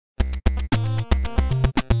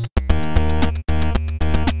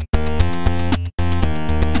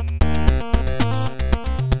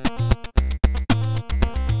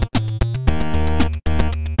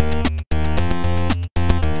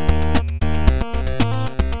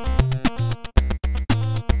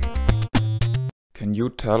you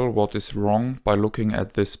tell what is wrong by looking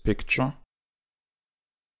at this picture?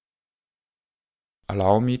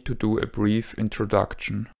 Allow me to do a brief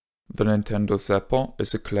introduction. The Nintendo Zapper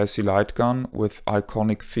is a classy light gun with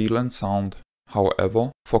iconic feel and sound.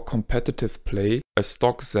 However, for competitive play, a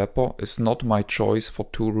stock Zapper is not my choice for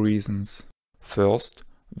two reasons. First,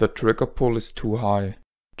 the trigger pull is too high.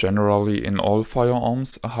 Generally in all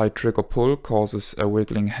firearms, a high trigger pull causes a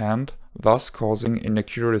wiggling hand, thus causing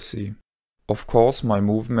inaccuracy. Of course, my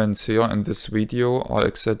movements here in this video are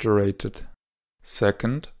exaggerated.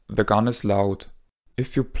 Second, the gun is loud.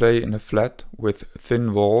 If you play in a flat with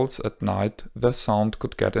thin walls at night, the sound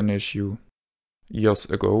could get an issue. Years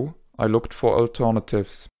ago, I looked for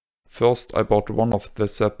alternatives. First, I bought one of the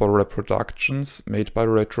Zapper reproductions made by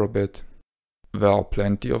Retrobit. There are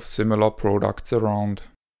plenty of similar products around.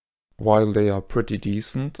 While they are pretty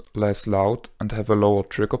decent, less loud and have a lower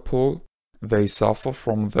trigger pull, they suffer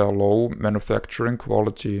from their low manufacturing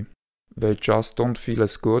quality. They just don't feel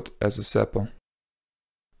as good as a Zapper.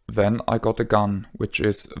 Then I got a gun, which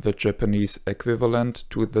is the Japanese equivalent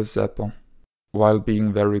to the Zapper. While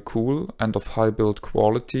being very cool and of high build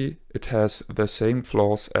quality, it has the same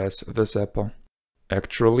flaws as the Zapper.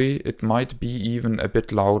 Actually, it might be even a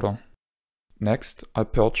bit louder. Next, I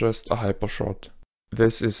purchased a Hypershot.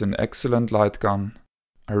 This is an excellent light gun.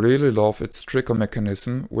 I really love its trigger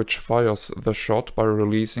mechanism, which fires the shot by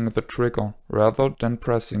releasing the trigger rather than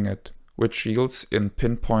pressing it, which yields in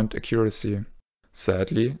pinpoint accuracy.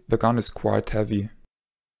 Sadly, the gun is quite heavy.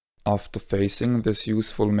 After facing this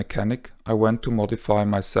useful mechanic, I went to modify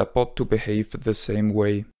my Zapper to behave the same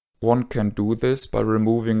way. One can do this by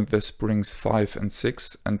removing the springs 5 and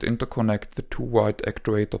 6 and interconnect the two white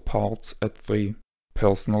actuator parts at 3.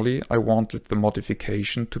 Personally, I wanted the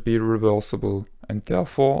modification to be reversible, and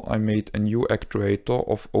therefore I made a new actuator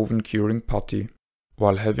of oven curing putty.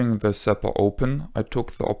 While having the Zapper open, I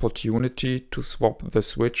took the opportunity to swap the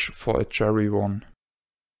switch for a cherry one.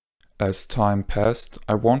 As time passed,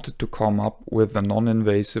 I wanted to come up with a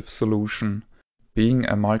non-invasive solution. Being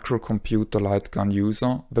a microcomputer light gun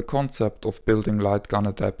user, the concept of building light gun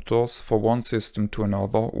adapters for one system to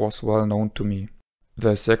another was well known to me.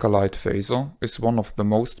 The Sega Light Phaser is one of the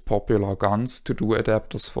most popular guns to do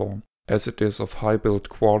adapters for, as it is of high build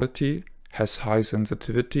quality, has high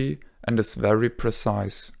sensitivity and is very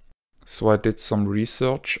precise. So I did some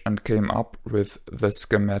research and came up with the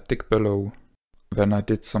schematic below. Then I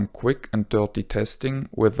did some quick and dirty testing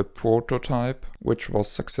with a prototype, which was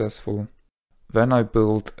successful. Then I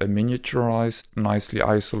built a miniaturized, nicely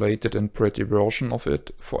isolated and pretty version of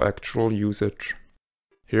it for actual usage.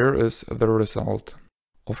 Here is the result.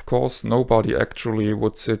 Of course, nobody actually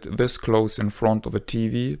would sit this close in front of a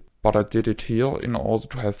TV, but I did it here in order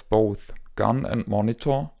to have both gun and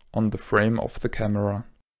monitor on the frame of the camera.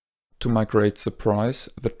 To my great surprise,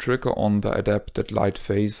 the trigger on the adapted light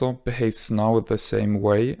phaser behaves now the same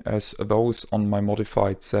way as those on my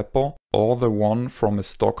modified Zapper or the one from a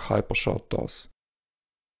stock Hypershot does.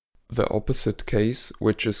 The opposite case,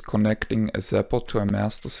 which is connecting a Zapper to a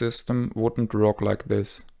master system, wouldn't work like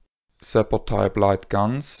this. Zapper type light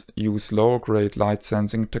guns use lower grade light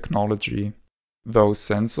sensing technology. Those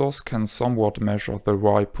sensors can somewhat measure the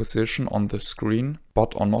Y position on the screen,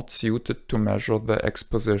 but are not suited to measure the X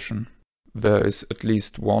position. There is at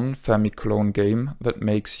least one Famiclone game that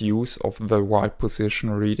makes use of the Y position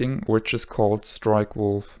reading, which is called Strike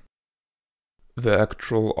Wolf. The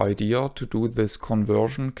actual idea to do this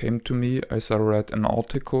conversion came to me as I read an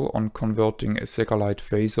article on converting a Sega Light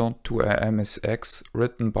Phaser to a MSX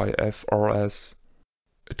written by FRS.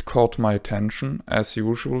 It caught my attention, as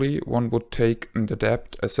usually one would take and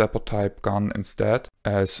adapt a Zapper type gun instead,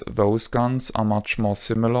 as those guns are much more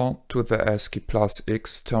similar to the ASCII Plus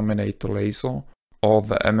X Terminator Laser or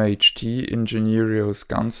the MHT Ingenierio's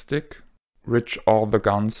Gunstick, which are the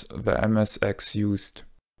guns the MSX used.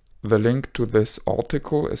 The link to this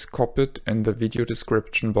article is copied in the video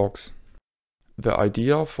description box. The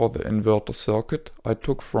idea for the inverter circuit I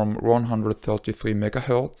took from 133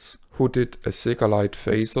 MHz, who did a Sega Light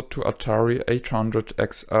Phaser to Atari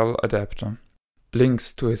 800XL adapter.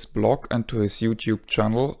 Links to his blog and to his YouTube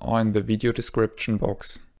channel are in the video description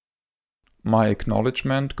box. My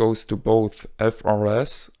acknowledgement goes to both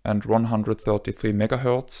FRS and 133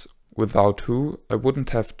 MHz, without who I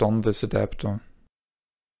wouldn't have done this adapter.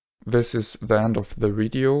 This is the end of the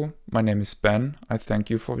video. My name is Ben. I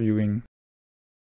thank you for viewing.